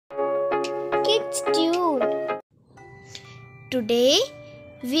Kids Tune. Today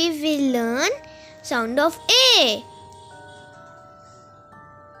we will learn sound of A.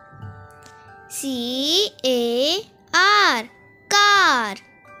 C-A-R, car.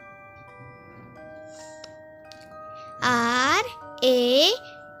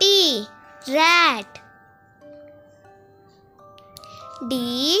 R-A-T, rat.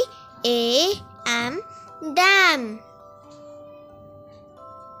 D-A-M, dam.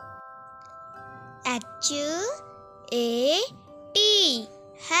 H-A-T,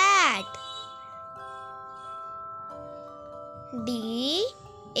 hat.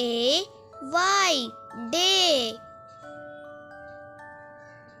 D-A-Y, day.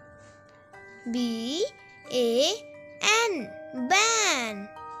 B-A-N, ban.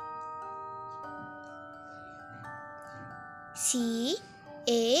 C-A-N,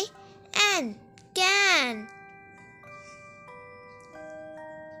 can.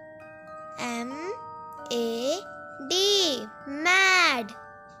 M-A-D, mad.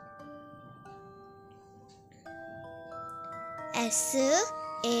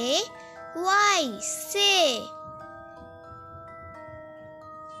 S-A-Y, say.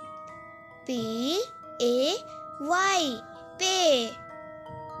 P-A-Y, pay.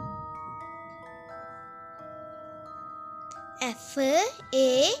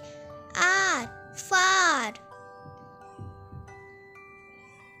 F-A-R, far.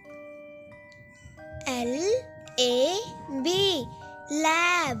 L-A-B,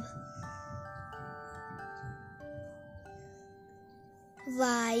 lab.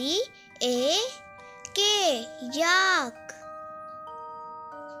 Y-A-K, yak.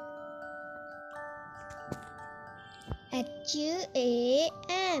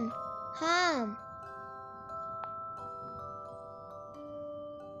 H-A-M, ham.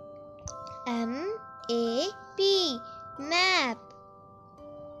 M-A-P, map.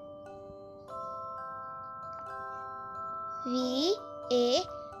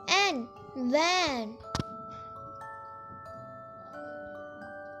 V-A-N, van.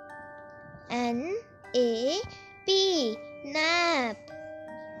 N-A-P, nap.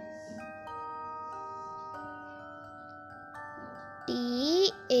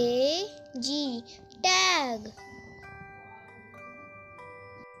 T-A-G, tag.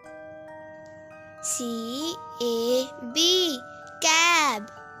 C-A-B, cab.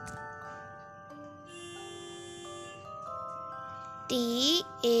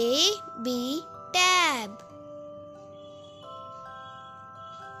 T-A-B, tab.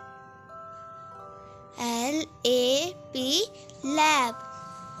 L-A-P, lab.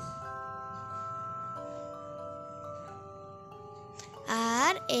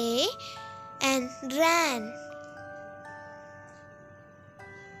 R-A-N, ran.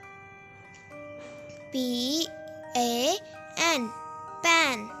 P-A-N,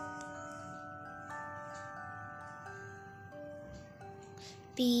 pan.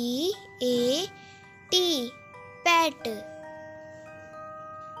 P-A-T, pet.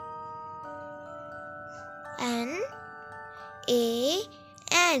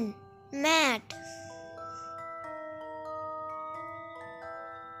 N-A-N, mat.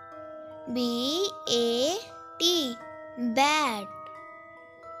 B-A-T, bat.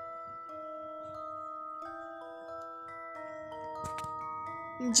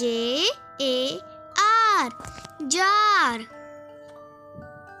 J-A-R, jar.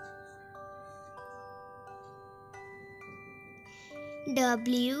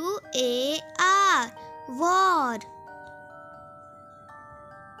 W-A-R, war.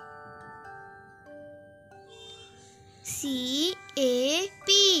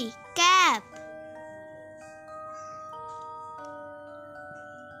 C-A-P, cap.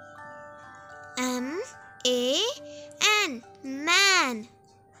 M-A-N, man.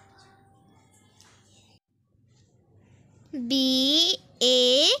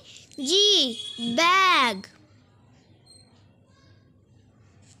 B-A-G, bag.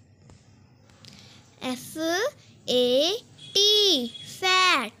 F-A-T,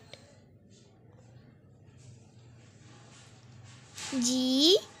 fat.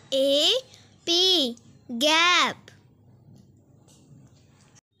 G-A-P, gap.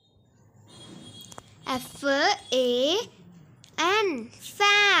 F-A-N,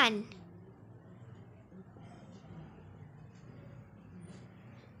 fan.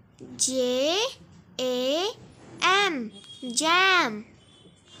 J-A-M, jam.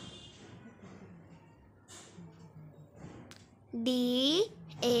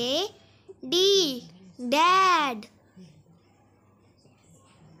 D-A-D, dad.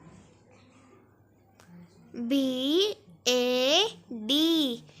 B-A-D,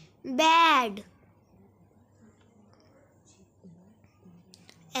 bad.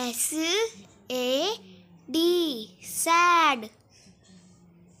 S A D sad.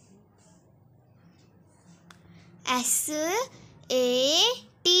 S A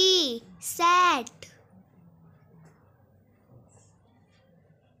T sat.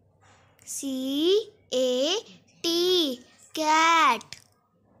 C A T cat.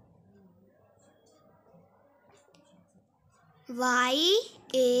 Y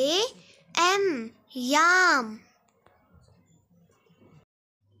A M yam.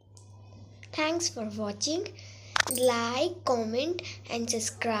 Thanks for watching. Like, comment and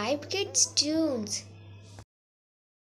subscribe Kids Tunes.